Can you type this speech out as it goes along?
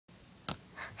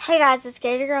Hey guys, it's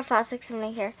Gator Girl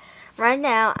 567 here. Right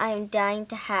now, I'm dying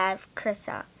to have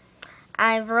Chrissa.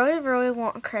 I really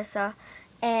want Chrissa,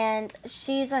 and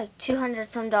she's like $200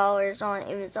 some on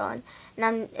Amazon,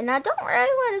 and I don't really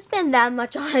want to spend that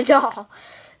much on a doll.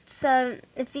 So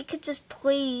if you could just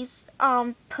please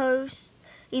post,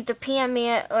 either PM me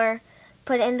it or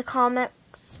put it in the comment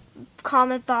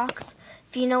box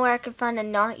if you know where I can find a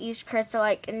not used Chrissa,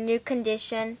 like a new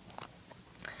condition.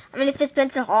 I mean, if it's been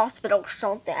to the hospital or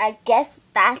something, I guess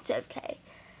that's okay.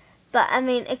 But I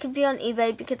mean, it could be on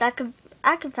eBay because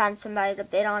I could find somebody to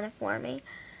bid on it for me.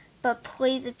 But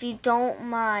please, if you don't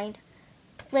mind,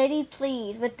 pretty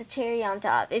please, with the cherry on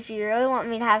top, if you really want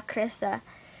me to have Chrissa,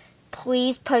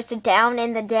 please post it down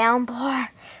in the down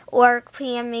bar or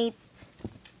PM me,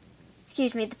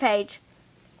 the page.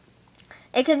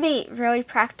 It could be really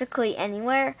practically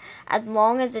anywhere as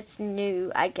long as it's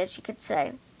new, I guess you could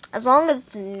say. As long as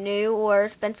it's new or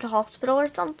it's been to the hospital or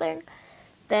something,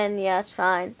 then yeah, it's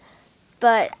fine.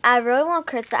 But I really want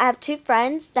Chrissa. I have two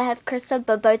friends that have Chrissa,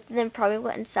 but both of them probably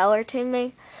wouldn't sell her to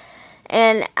me.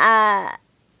 And yeah,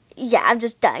 I'm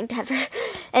just dying to have her.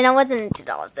 And I wasn't into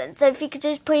dolls then. So if you could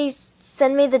just please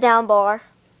send me the down bar,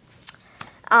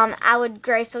 I would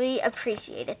greatly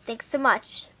appreciate it. Thanks so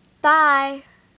much. Bye.